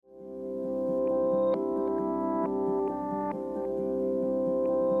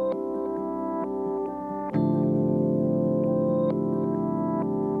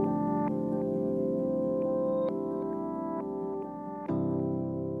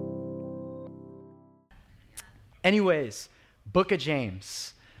Anyways, Book of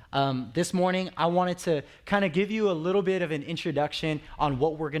James. This morning, I wanted to kind of give you a little bit of an introduction on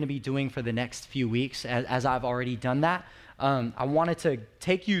what we're going to be doing for the next few weeks, as I've already done that. I wanted to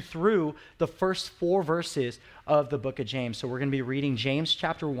take you through the first 4 verses of the book of James. So we're going to be reading James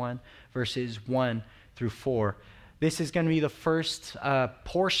chapter 1, verses 1 through 4. This is going to be the first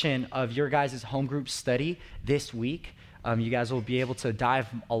portion of your guys' home group study this week. You guys will be able to dive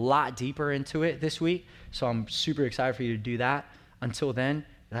a lot deeper into it this week. So I'm super excited for you to do that. Until then,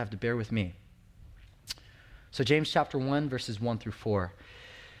 you'll have to bear with me. So James chapter 1, verses 1 through 4.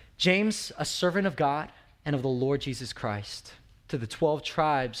 James, a servant of God and of the Lord Jesus Christ, to the 12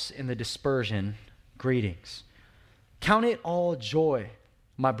 tribes in the dispersion, greetings. Count it all joy,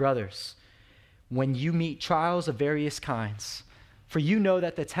 my brothers, when you meet trials of various kinds, for you know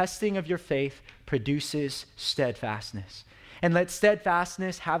that the testing of your faith produces steadfastness. And let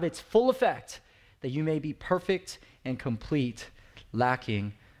steadfastness have its full effect, that you may be perfect and complete,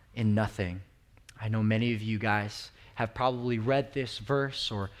 lacking in nothing. I know many of you guys have probably read this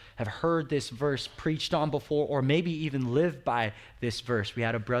verse or have heard this verse preached on before, or maybe even lived by this verse. We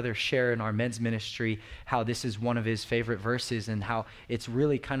had a brother share in our men's ministry how this is one of his favorite verses and how it's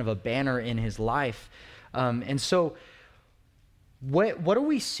really kind of a banner in his life. And so what are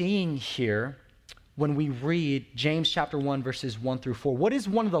we seeing here when we read James chapter 1, verses 1 through 4? What is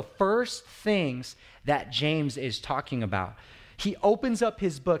one of the first things that James is talking about? He opens up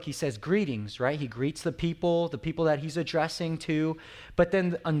his book. He says, greetings, right? He greets the people that he's addressing to. But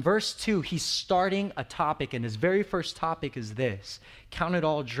then in verse 2, he's starting a topic. And his very first topic is this: count it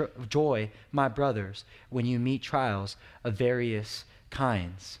all joy, my brothers, when you meet trials of various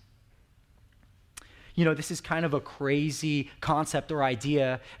kinds. You know, this is kind of a crazy concept or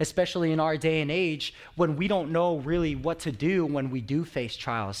idea, especially in our day and age, when we don't know really what to do when we do face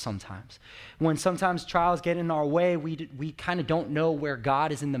trials sometimes. When sometimes trials get in our way, we kind of don't know where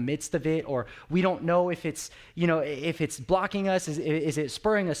God is in the midst of it, or we don't know if it's, if it's blocking us, is it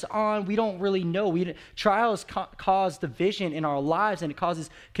spurring us on? We don't really know. Trials cause division in our lives, and it causes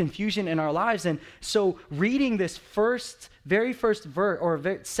confusion in our lives. And so reading this very first verse,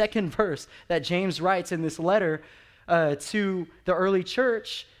 or second verse that James writes in this letter to the early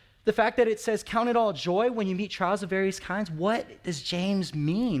church, the fact that it says, count it all joy when you meet trials of various kinds. What does James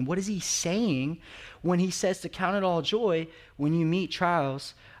mean? What is he saying when he says to count it all joy when you meet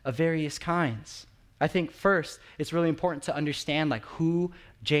trials of various kinds? I think first, it's really important to understand who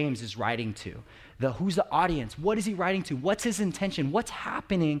James is writing to. Who's the audience? What is he writing to? What's his intention? What's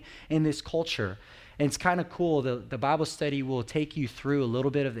happening in this culture? And it's kind of cool. The Bible study will take you through a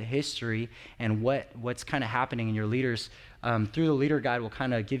little bit of the history and what's kind of happening. And your leaders, through the leader guide, will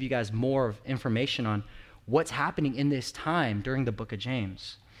kind of give you guys more information on what's happening in this time during the book of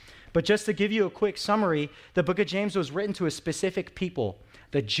James. But just to give you a quick summary, the book of James was written to a specific people,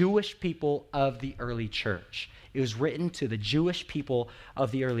 the Jewish people of the early church. It was written to the Jewish people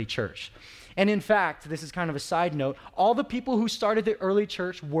of the early church. And in fact, this is kind of a side note, all the people who started the early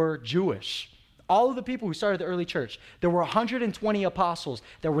church were Jewish. All of the people who started the early church. There were 120 apostles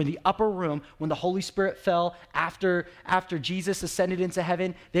that were in the upper room when the Holy Spirit fell after Jesus ascended into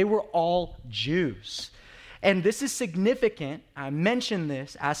heaven. They were all Jews. And this is significant. I mention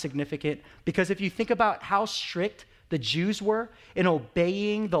this as significant because if you think about how strict the Jews were in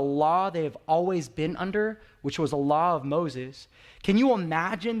obeying the law they have always been under, which was a law of Moses, can you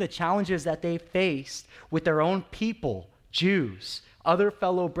imagine the challenges that they faced with their own people, Jews, other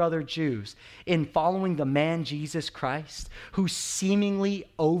fellow brother Jews, in following the man Jesus Christ, who seemingly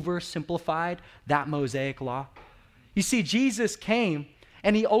oversimplified that Mosaic law? You see, Jesus came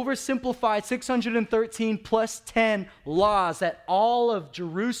and he oversimplified 613 plus 10 laws that all of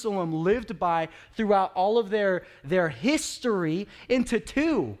Jerusalem lived by throughout all of their history into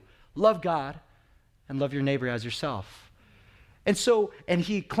 2. Love God and love your neighbor as yourself. And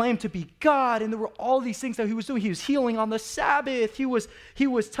he claimed to be God, and there were all these things that he was doing. He was healing on the Sabbath. He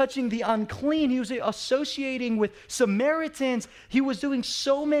was touching the unclean. He was associating with Samaritans. He was doing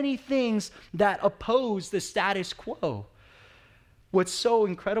so many things that opposed the status quo. What's so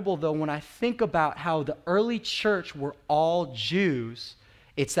incredible, though, when I think about how the early church were all Jews,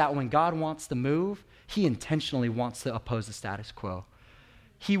 it's that when God wants to move, he intentionally wants to oppose the status quo.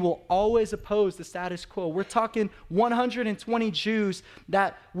 He will always oppose the status quo. We're talking 120 Jews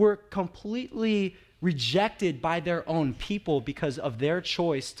that were completely rejected by their own people because of their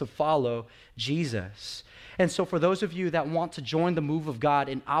choice to follow Jesus. And so for those of you that want to join the move of God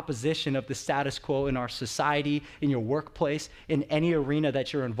in opposition of the status quo in our society, in your workplace, in any arena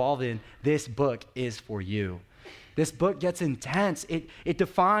that you're involved in, this book is for you. This book gets intense. It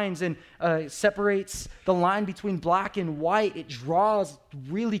defines and separates the line between black and white. It draws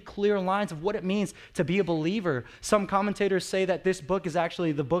really clear lines of what it means to be a believer. Some commentators say that this book is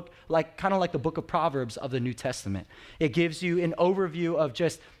actually the book, kind of like the book of Proverbs of the New Testament. It gives you an overview of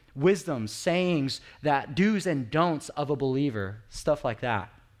just wisdom, sayings, that do's and don'ts of a believer, stuff like that.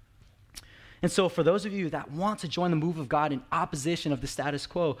 And so for those of you that want to join the move of God in opposition of the status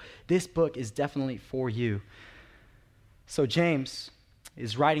quo, this book is definitely for you. So James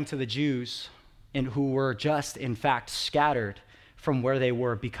is writing to the Jews who were just, in fact, scattered from where they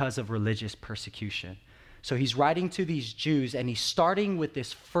were because of religious persecution. So he's writing to these Jews, and he's starting with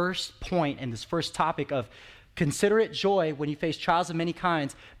this first point and this first topic of consider it joy when you face trials of many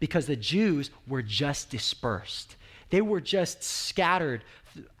kinds, because the Jews were just dispersed. They were just scattered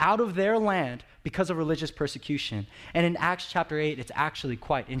out of their land because of religious persecution. And in Acts chapter 8, it's actually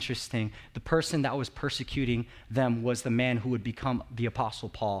quite interesting. The person that was persecuting them was the man who would become the Apostle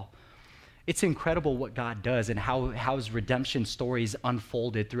Paul. It's incredible what God does and how his redemption stories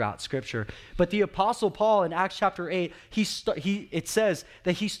unfolded throughout Scripture. But the Apostle Paul in Acts chapter 8, it says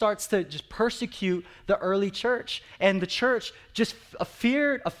that he starts to just persecute the early church. And the church just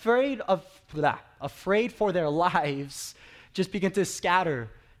afraid for their lives, just begin to scatter.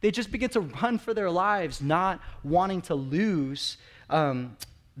 They just begin to run for their lives, not wanting to lose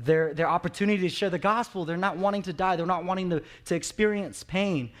their opportunity to share the gospel. They're not wanting to die. They're not wanting to experience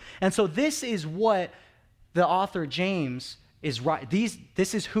pain. And so this is what the author James is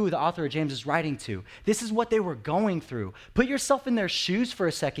this is who the author of James is writing to. This is what they were going through. Put yourself in their shoes for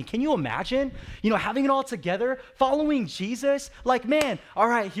a second. Can you imagine, having it all together, following Jesus? Like, man, all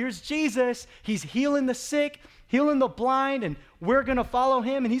right, here's Jesus. He's healing the sick, healing the blind, and we're going to follow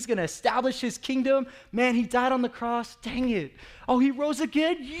him, and he's going to establish his kingdom. Man, he died on the cross. Dang it. Oh, he rose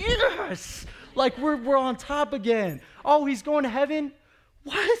again? Yes. Like, we're on top again. Oh, he's going to heaven?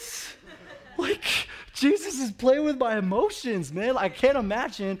 What? Like, Jesus is playing with my emotions, man. I can't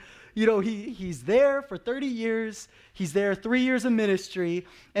imagine. He's there for 30 years. He's there 3 years of ministry,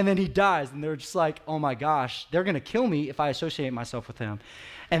 and then he dies. And they're just like, oh my gosh, they're going to kill me if I associate myself with him.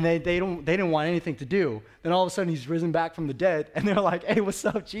 And they didn't want anything to do. Then all of a sudden he's risen back from the dead, and they're like, hey, what's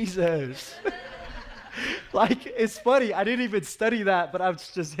up, Jesus? Like, it's funny. I didn't even study that, but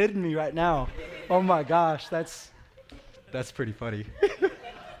it's just hitting me right now. Oh my gosh, that's pretty funny.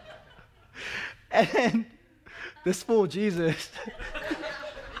 And then this fool Jesus,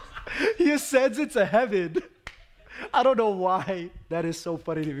 he ascends into heaven. I don't know why that is so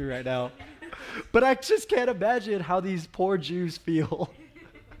funny to me right now. But I just can't imagine how these poor Jews feel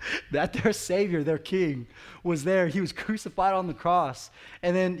that their Savior, their King, was there. He was crucified on the cross,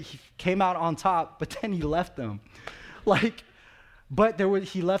 and then he came out on top, but then he left them.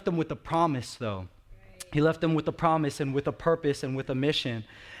 He left them with a promise, though. He left them with a promise and with a purpose and with a mission.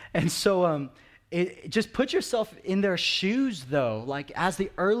 And so just put yourself in their shoes, though, like as the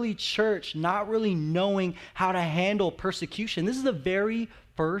early church, not really knowing how to handle persecution. This is the very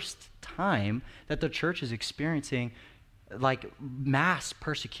first time that the church is experiencing like mass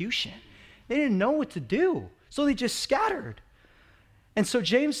persecution. They didn't know what to do, so they just scattered. And so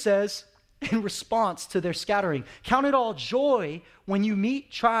James says, in response to their scattering, count it all joy when you meet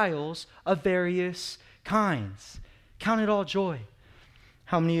trials of various kinds. Count it all joy.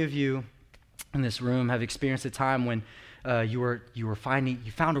 How many of you in this room have experienced a time when you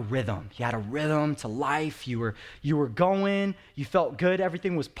found a rhythm? You had a rhythm to life. You were going. You felt good.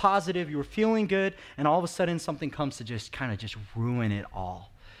 Everything was positive. You were feeling good, and all of a sudden something comes to just ruin it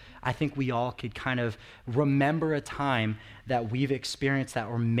all. I think we all could kind of remember a time that we've experienced that,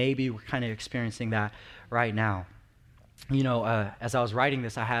 or maybe we're kind of experiencing that right now. As I was writing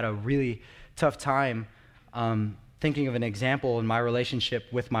this, I had a really tough time thinking of an example in my relationship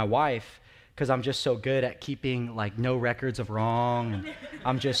with my wife, because I'm just so good at keeping like no records of wrong, and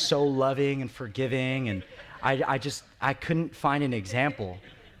I'm just so loving and forgiving, and I couldn't find an example.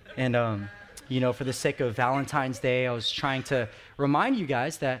 And for the sake of Valentine's Day, I was trying to remind you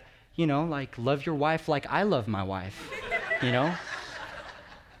guys that love your wife like I love my wife.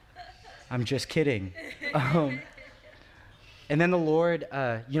 I'm just kidding. And then the Lord,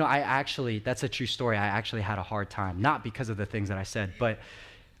 that's a true story. I actually had a hard time, not because of the things that I said, but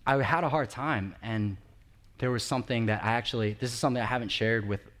I had a hard time. And there was something that this is something I haven't shared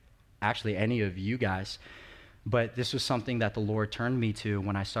with actually any of you guys, but this was something that the Lord turned me to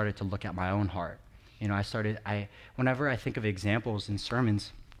when I started to look at my own heart. Whenever I think of examples in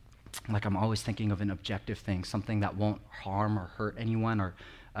sermons, like I'm always thinking of an objective thing, something that won't harm or hurt anyone, or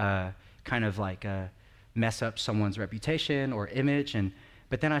mess up someone's reputation or image.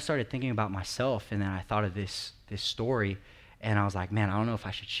 But then I started thinking about myself, and then I thought of this this story. And I was like, man, I don't know if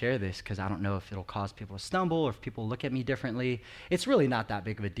I should share this because I don't know if it'll cause people to stumble or if people look at me differently. It's really not that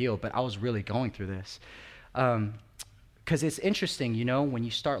big of a deal, but I was really going through this. Because it's interesting, when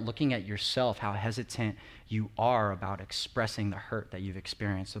you start looking at yourself, how hesitant you are about expressing the hurt that you've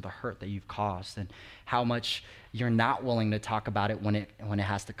experienced or the hurt that you've caused, and how much you're not willing to talk about it when it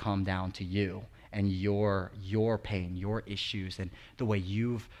has to come down to you and your pain, your issues, and the way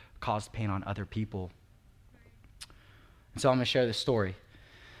you've caused pain on other people. So I'm going to share this story.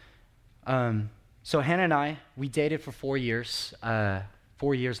 So Hannah and I, we dated for 4 years.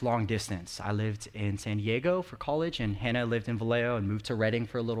 4 years long distance. I lived in San Diego for college, and Hannah lived in Vallejo and moved to Redding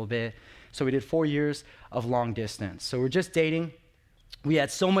for a little bit. So we did 4 years of long distance. So we're just dating. We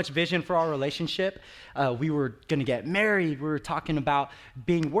had so much vision for our relationship. We were going to get married. We were talking about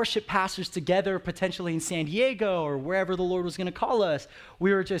being worship pastors together, potentially in San Diego or wherever the Lord was going to call us.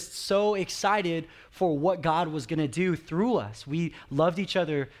 We were just so excited for what God was going to do through us. We loved each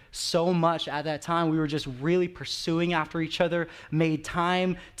other so much at that time. We were just really pursuing after each other, made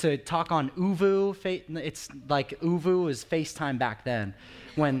time to talk on Uvu. It's like Uvu is FaceTime back then,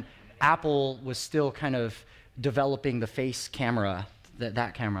 when Apple was still kind of developing the face camera,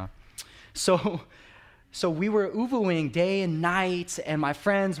 that camera. So we were Uvuing day and night, and my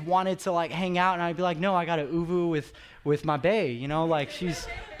friends wanted to hang out, and I'd be like, no, I got to Uvu with my bae, she's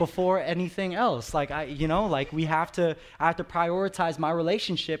before anything else. I have to prioritize my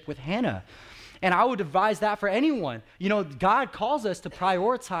relationship with Hannah. And I would advise that for anyone. God calls us to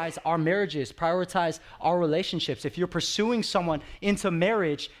prioritize our marriages, prioritize our relationships. If you're pursuing someone into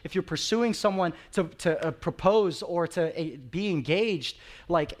marriage, if you're pursuing someone to propose or to be engaged,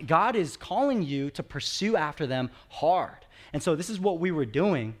 God is calling you to pursue after them hard. And so this is what we were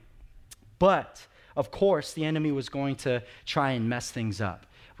doing. But, of course, the enemy was going to try and mess things up.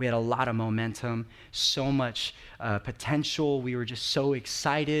 We had a lot of momentum, so much potential. We were just so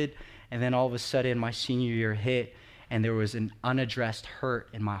excited. And then all of a sudden, my senior year hit, and there was an unaddressed hurt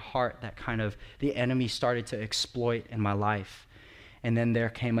in my heart that kind of the enemy started to exploit in my life. And then there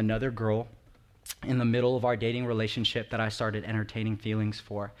came another girl in the middle of our dating relationship that I started entertaining feelings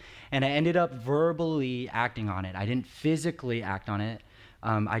for. And I ended up verbally acting on it. I didn't physically act on it.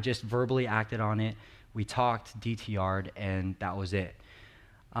 I just verbally acted on it. We talked, DTR'd, and that was it.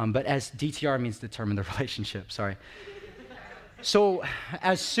 But as DTR means determine the relationship, sorry. So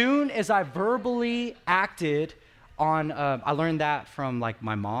as soon as I verbally acted on, I learned that from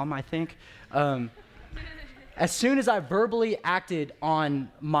my mom, I think. As soon as I verbally acted on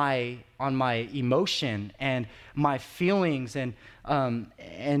my emotion and my feelings and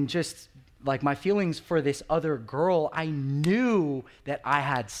just my feelings for this other girl, I knew that I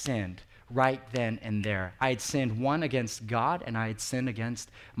had sinned right then and there. I had sinned, one, against God, and I had sinned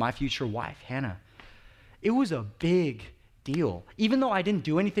against my future wife, Hannah. It was a big deal. Even though I didn't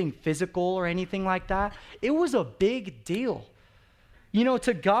do anything physical or anything like that, it was a big deal.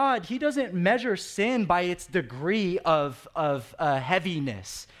 To God, he doesn't measure sin by its degree of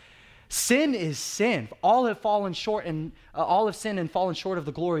heaviness. Sin is sin. All have fallen short, and all have sinned and fallen short of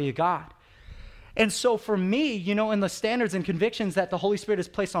the glory of God. And so for me, in the standards and convictions that the Holy Spirit has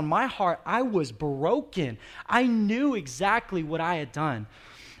placed on my heart, I was broken. I knew exactly what I had done.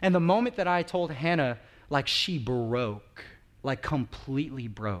 And the moment that I told Hannah, she broke, completely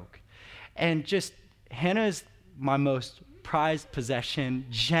broke. And just, Hannah is my most prized possession,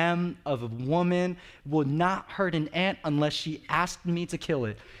 gem of a woman, will not hurt an ant unless she asked me to kill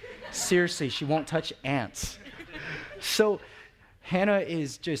it. Seriously, she won't touch ants. So Hannah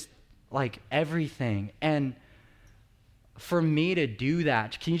is just everything. And for me to do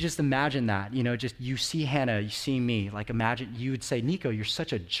that, can you just imagine that? Just you see Hannah, you see me. Imagine you would say, Nico, you're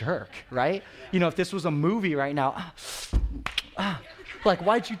such a jerk, right? If this was a movie right now,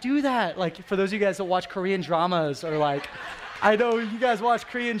 why'd you do that? For those of you guys that watch Korean dramas, or I know you guys watch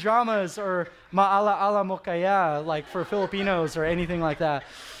Korean dramas, or Maala Ala Mokaya, for Filipinos or anything like that.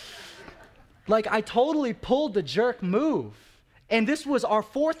 I totally pulled the jerk move. And this was our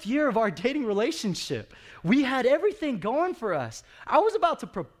 4th year of our dating relationship. We had everything going for us. I was about to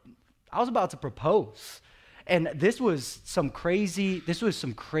propose. And this was some crazy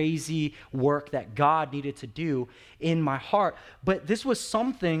work that God needed to do in my heart. But this was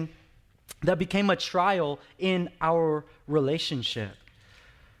something that became a trial in our relationship.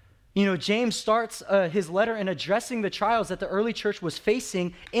 James starts his letter in addressing the trials that the early church was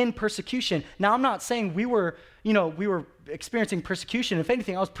facing in persecution. Now, I'm not saying we were experiencing persecution. If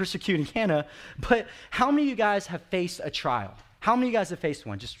anything, I was persecuting Hannah. But how many of you guys have faced a trial? How many of you guys have faced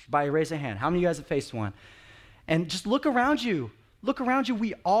one? Just by raise a hand. How many of you guys have faced one? And just look around you. Look around you.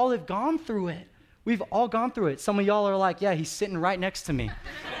 We all have gone through it. We've all gone through it. Some of y'all are like, yeah, he's sitting right next to me.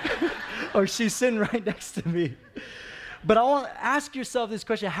 Or she's sitting right next to me. But I want to ask yourself this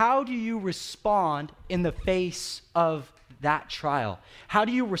question. How do you respond in the face of that trial? How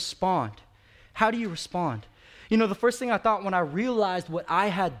do you respond? How do you respond? You know, the first thing I thought when I realized what I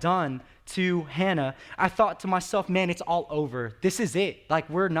had done to Hannah, I thought to myself, man, it's all over. This is it. Like,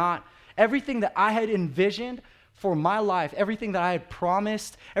 everything that I had envisioned for my life, everything that I had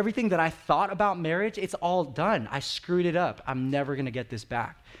promised, everything that I thought about marriage, it's all done. I screwed it up. I'm never going to get this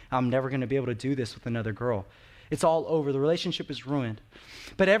back. I'm never going to be able to do this with another girl. It's all over. The relationship is ruined.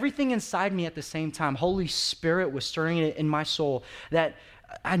 But everything inside me at the same time, Holy Spirit was stirring it in my soul that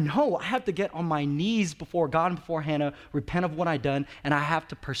I know I have to get on my knees before God and before Hannah, repent of what I've done, and I have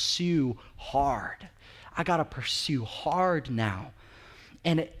to pursue hard. I got to pursue hard now.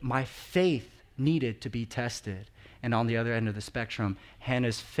 And my faith needed to be tested. And on the other end of the spectrum,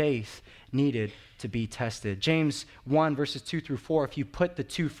 Hannah's faith needed to be tested. James 1, verses 2 through 4, if you put the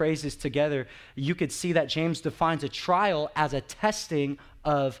two phrases together, you could see that James defines a trial as a testing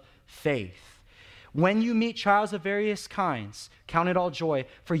of faith. When you meet trials of various kinds, count it all joy,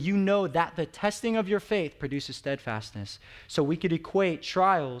 for you know that the testing of your faith produces steadfastness. So we could equate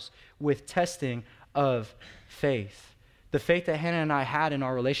trials with testing of faith. The faith that Hannah and I had in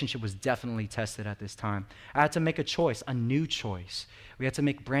our relationship was definitely tested at this time. I had to make a choice, a new choice. We had to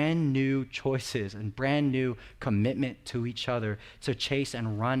make brand new choices and brand new commitment to each other to chase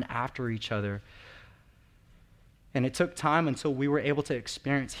and run after each other. And it took time until we were able to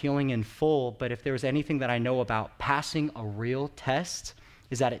experience healing in full. But if there was anything that I know about passing a real test,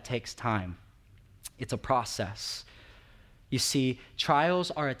 is that it takes time. It's a process. You see,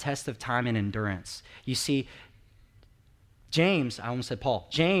 trials are a test of time and endurance. You see, James, I almost said Paul,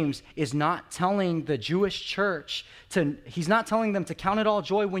 James is not telling the Jewish church he's not telling them to count it all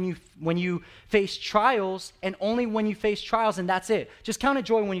joy when you face trials, and only when you face trials, and that's it. Just count it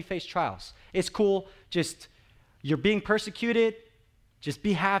joy when you face trials. It's cool. You're being persecuted. Just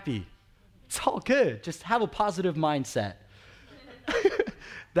be happy. It's all good. Just have a positive mindset.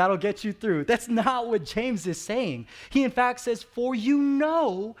 That'll get you through. That's not what James is saying. He in fact says, for you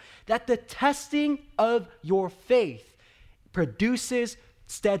know that the testing of your faith produces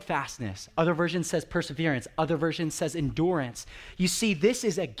steadfastness. Other version says perseverance. Other version says endurance. You see, this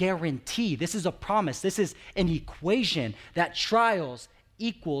is a guarantee. This is a promise. This is an equation that trials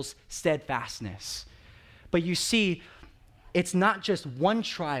equals steadfastness. But you see, it's not just one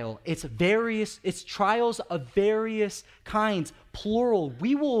trial. It's trials of various kinds, plural.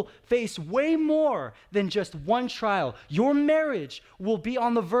 We will face way more than just one trial. Your marriage will be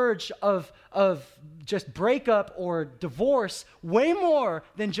on the verge of just breakup or divorce way more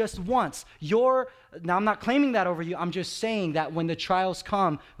than just once. Now, I'm not claiming that over you. I'm just saying that when the trials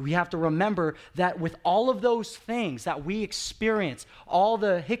come, we have to remember that with all of those things that we experience, all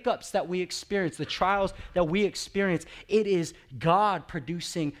the hiccups that we experience, the trials that we experience, it is God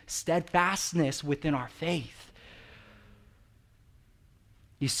producing steadfastness within our faith.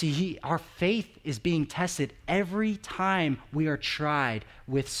 You see, our faith is being tested every time we are tried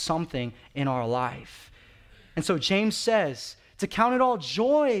with something in our life. And so James says, to count it all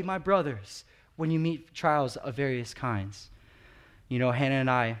joy, my brothers, when you meet trials of various kinds. You know, Hannah and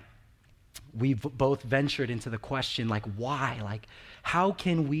I, we've both ventured into the question, like, why? Like, how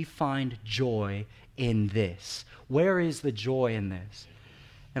can we find joy in this? Where is the joy in this?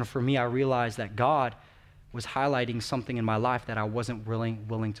 And for me, I realized that God was highlighting something in my life that I wasn't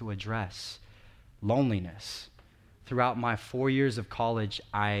willing to address. Loneliness. Throughout my 4 years of college,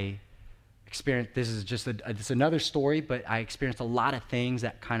 I experienced, this is just it's another story, but I experienced a lot of things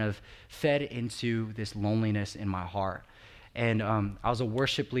that kind of fed into this loneliness in my heart. And I was a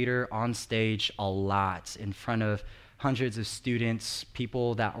worship leader on stage a lot in front of hundreds of students,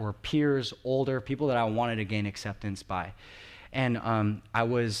 people that were peers, older, people that I wanted to gain acceptance by. And I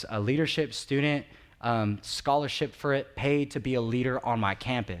was a leadership student, scholarship for it, paid to be a leader on my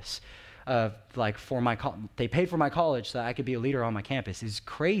campus. They paid for my college so that I could be a leader on my campus. It's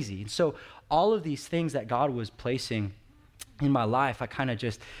crazy. And so all of these things that God was placing in my life, I kind of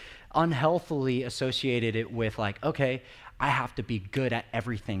just unhealthily associated it with like, okay, I have to be good at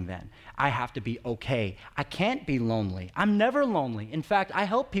everything then. I have to be okay. I can't be lonely. I'm never lonely. In fact, I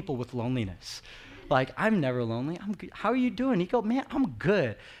help people with loneliness. Like, I'm never lonely. I'm good. How are you doing? You go, man, I'm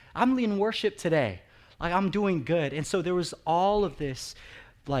good. I'm leading worship today. Like, I'm doing good. And so there was all of this,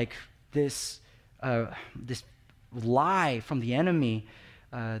 like, this lie from the enemy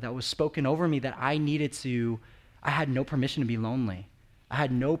that was spoken over me that I had no permission to be lonely. I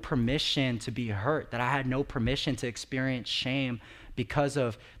had no permission to be hurt, that I had no permission to experience shame because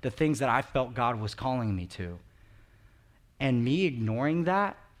of the things that I felt God was calling me to. And me ignoring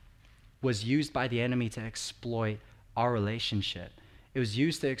that was used by the enemy to exploit our relationship. It was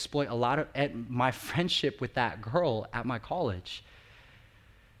used to exploit a lot of my friendship with that girl at my college.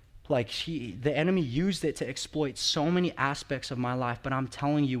 Like the enemy used it to exploit so many aspects of my life. But I'm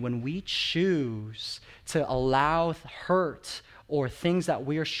telling you, when we choose to allow hurt or things that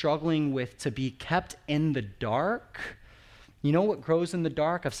we are struggling with to be kept in the dark, you know what grows in the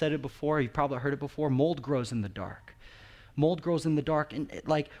dark? I've said it before. You've probably heard it before. Mold grows in the dark. Mold grows in the dark. And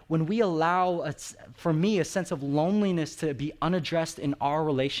like when we allow, for me, a sense of loneliness to be unaddressed in our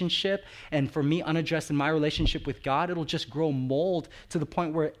relationship, and for me, unaddressed in my relationship with God, it'll just grow mold to the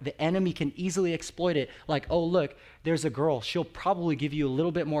point where the enemy can easily exploit it. Like, oh, look, there's a girl. She'll probably give you a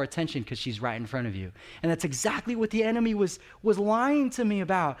little bit more attention because she's right in front of you. And that's exactly what the enemy was lying to me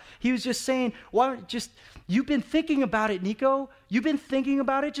about. He was just saying, you've been thinking about it, Nico. You've been thinking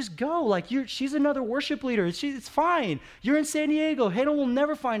about it. Just go. Like she's another worship leader. It's fine. You're in San Diego. Hannah will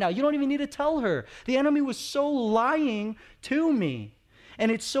never find out. You don't even need to tell her. The enemy was so lying to me. And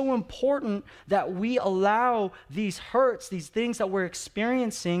it's so important that we allow these hurts, these things that we're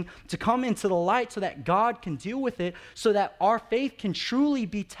experiencing to come into the light so that God can deal with it, so that our faith can truly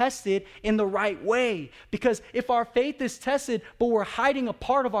be tested in the right way. Because if our faith is tested, but we're hiding a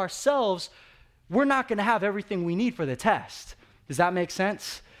part of ourselves, we're not going to have everything we need for the test. Does that make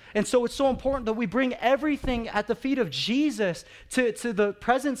sense? And so it's so important that we bring everything at the feet of Jesus to the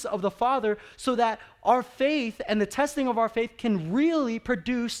presence of the Father so that our faith and the testing of our faith can really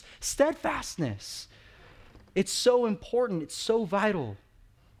produce steadfastness. It's so important. It's so vital.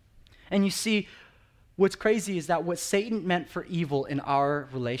 And you see, what's crazy is that what Satan meant for evil in our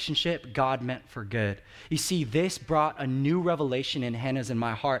relationship, God meant for good. You see, this brought a new revelation in Hannah's and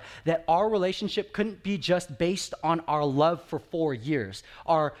my heart that our relationship couldn't be just based on our love for 4 years.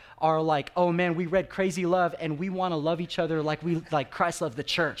 Our like, oh man, we read Crazy Love and we want to love each other like Christ loved the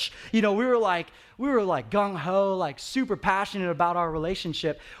church. You know, we were like gung-ho, like super passionate about our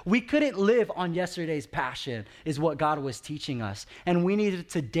relationship. We couldn't live on yesterday's passion is what God was teaching us. And we needed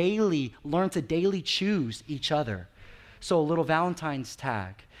to learn to daily choose each other. So a little Valentine's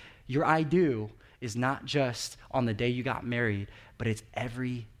tag. Your I do is not just on the day you got married, but it's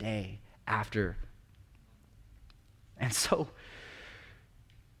every day after. And so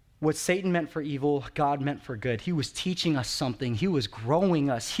what Satan meant for evil, God meant for good. He was teaching us something. He was growing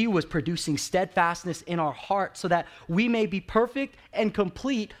us. He was producing steadfastness in our heart so that we may be perfect and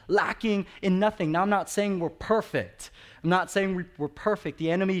complete, lacking in nothing. Now, I'm not saying we're perfect. I'm not saying we're perfect. The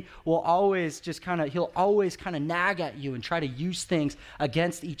enemy will always he'll always nag at you and try to use things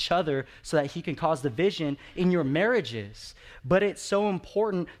against each other so that he can cause division in your marriages. But it's so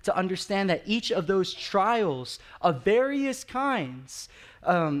important to understand that each of those trials of various kinds,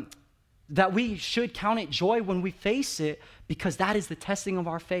 that we should count it joy when we face it, because that is the testing of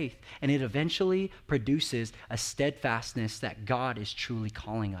our faith, and it eventually produces a steadfastness that God is truly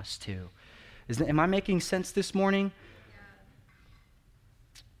calling us to. Am I making sense this morning?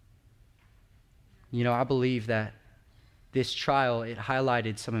 You know, I believe that this trial, it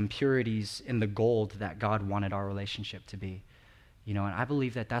highlighted some impurities in the gold that God wanted our relationship to be. You know, and I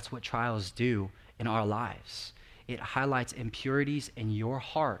believe that that's what trials do in our lives. It highlights impurities in your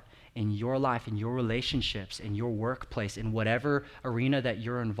heart, in your life, in your relationships, in your workplace, in whatever arena that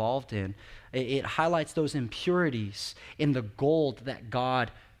you're involved in. It highlights those impurities in the gold that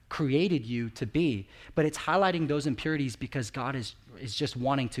God created you to be. But it's highlighting those impurities because God is just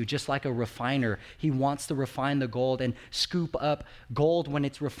wanting to, just like a refiner. He wants to refine the gold and scoop up gold when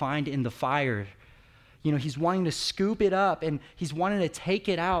it's refined in the fire. You know, he's wanting to scoop it up and he's wanting to take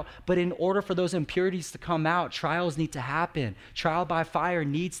it out. But in order for those impurities to come out, trials need to happen. Trial by fire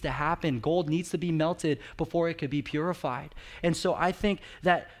needs to happen. Gold needs to be melted before it could be purified. And so I think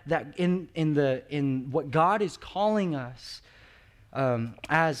that in what God is calling us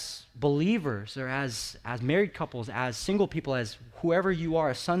as believers or as married couples, as single people, as whoever you are,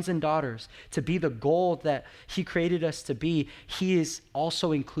 as sons and daughters, to be the gold that he created us to be, he is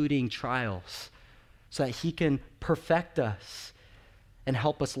also including trials, so that he can perfect us and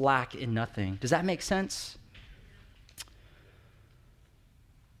help us lack in nothing. Does that make sense?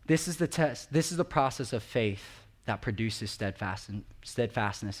 This is the test. This is the process of faith that produces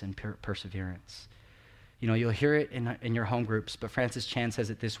steadfastness and perseverance. You know, you'll hear it in your home groups, but Francis Chan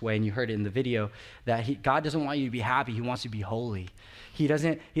says it this way, and you heard it in the video, that God doesn't want you to be happy. He wants you to be holy. He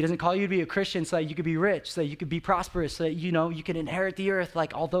doesn't call you to be a Christian so that you could be rich, so that you could be prosperous, so that, you know, you can inherit the earth.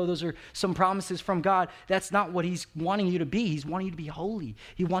 Like, although those are some promises from God, that's not what he's wanting you to be. He's wanting you to be holy.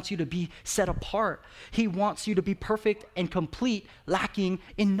 He wants you to be set apart. He wants you to be perfect and complete, lacking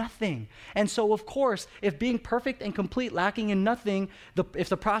in nothing. And so, of course, if being perfect and complete, lacking in nothing, if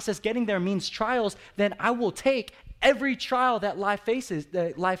the process getting there means trials, then I will take every trial that life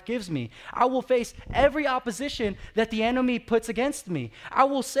gives me. I will face every opposition that the enemy puts against me. I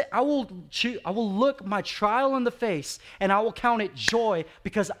will look my trial in the face, and I will count it joy,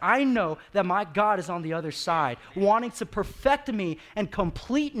 because I know that my God is on the other side, wanting to perfect me and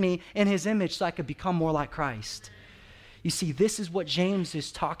complete me in his image so I could become more like Christ. You see, this is what James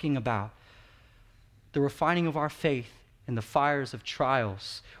is talking about. The refining of our faith and the fires of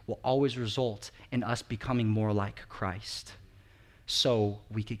trials will always result in us becoming more like Christ. So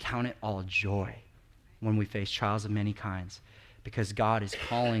we could count it all joy when we face trials of many kinds, because God is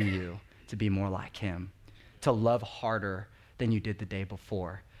calling you to be more like him, to love harder than you did the day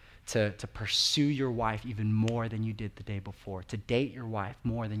before, to pursue your wife even more than you did the day before, to date your wife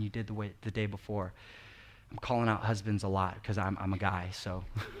more than you did the day before. I'm calling out husbands a lot because I'm a guy, so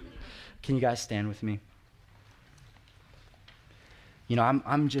can you guys stand with me? You know,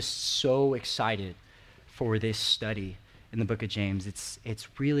 I'm just so excited for this study in the book of James. It's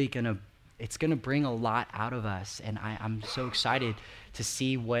really gonna bring a lot out of us, and I'm so excited to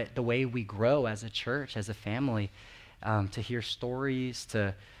see the way we grow as a church, as a family, to hear stories,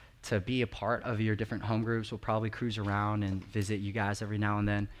 to be a part of your different home groups. We'll probably cruise around and visit you guys every now and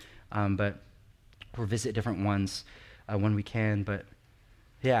then, or visit different ones when we can. But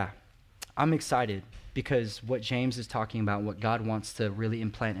yeah, I'm excited, because what James is talking about, what God wants to really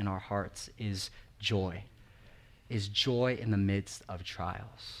implant in our hearts is joy in the midst of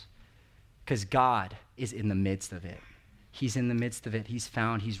trials. Because God is in the midst of it. He's in the midst of it.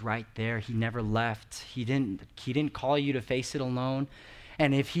 He's right there. He never left. He didn't call you to face it alone.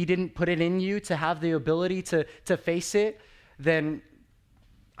 And if he didn't put it in you to have the ability to face it, then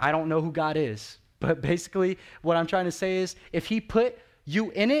I don't know who God is. But basically, what I'm trying to say is, if he put you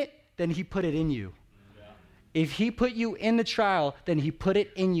in it, then he put it in you. If he put you in the trial, then he put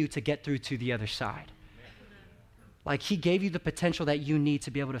it in you to get through to the other side. Like, he gave you the potential that you need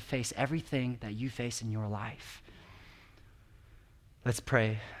to be able to face everything that you face in your life. Let's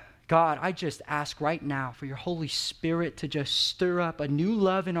pray. God, I just ask right now for your Holy Spirit to just stir up a new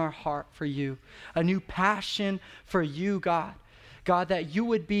love in our heart for you, a new passion for you, God. God, that you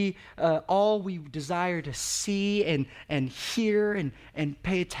would be all we desire to see and hear and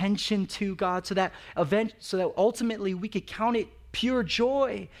pay attention to, God, so that ultimately we could count it pure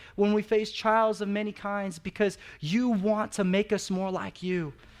joy when we face trials of many kinds, because you want to make us more like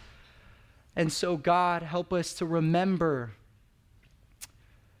you. And so, God, help us to remember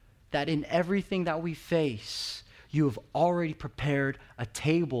that in everything that we face, you have already prepared a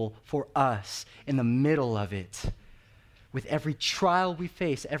table for us in the middle of it. With every trial we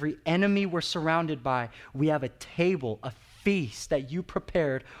face, every enemy we're surrounded by, we have a table, a feast that you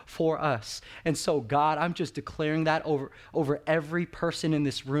prepared for us. And so, God, I'm just declaring that over every person in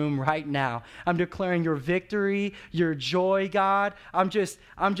this room right now. I'm declaring your victory, your joy, God. I'm just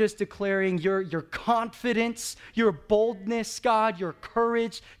declaring your confidence, your boldness, God, your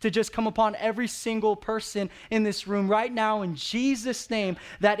courage to just come upon every single person in this room right now in Jesus' name,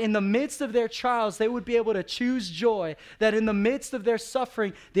 that in the midst of their trials, they would be able to choose joy, that in the midst of their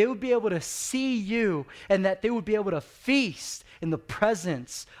suffering, they would be able to see you, and that they would be able to feast in the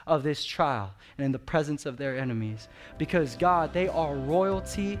presence of this trial and in the presence of their enemies. Because, God, they are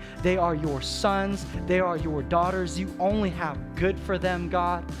royalty. They are your sons. They are your daughters. You only have good for them,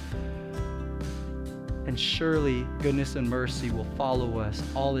 God. And surely goodness and mercy will follow us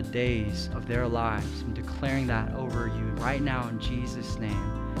all the days of their lives. I'm declaring that over you right now in Jesus' name.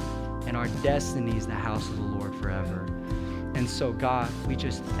 And our destiny is the house of the Lord forever. And so, God, we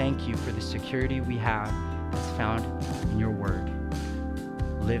just thank you for the security we have that's found in your word,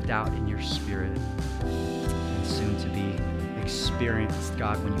 lived out in your spirit, and soon to be experienced,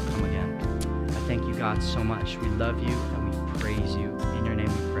 God, when you come again. I thank you, God, so much. We love you and we praise you. In your name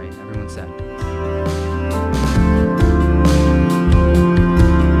we pray. Everyone said.